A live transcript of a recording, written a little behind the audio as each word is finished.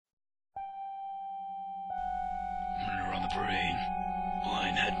Brain.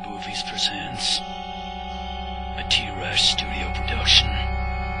 Blindhead Movies presents a T-Rash studio production.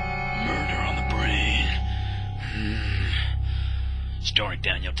 Murder on the Brain. Starring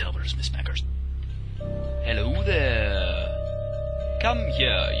deanoeldo as Miss Mackers. Hello there. Come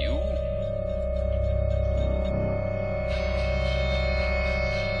here, you.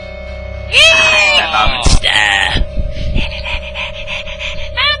 I'm the monster.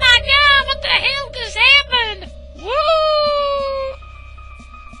 Oh my god, what the hell just happened? Woo!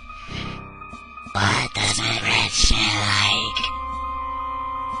 What does my breath smell like?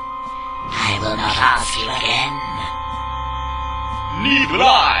 I will not ask you again. Neither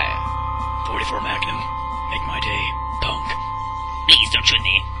I. 44 Magnum. Make my day, punk. Please don't shoot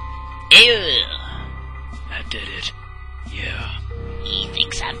me. Ew. That did it. Yeah. He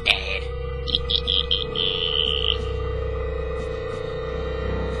thinks I'm dead.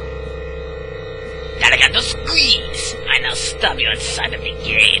 Gotta get the squeeze. I now stop you inside of the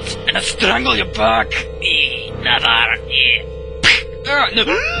gate, and I'll strangle you back. Never. No.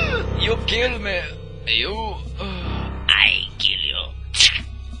 You kill me. You. I kill you.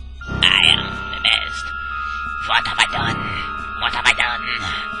 I am the best. What have I done? What have I done?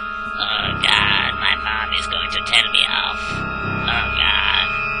 Oh God, my mom is going to tell me off. Oh God.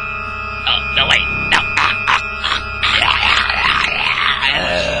 Oh, no, wait. No.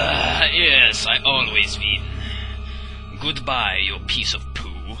 Yes, I always win. Goodbye, you piece of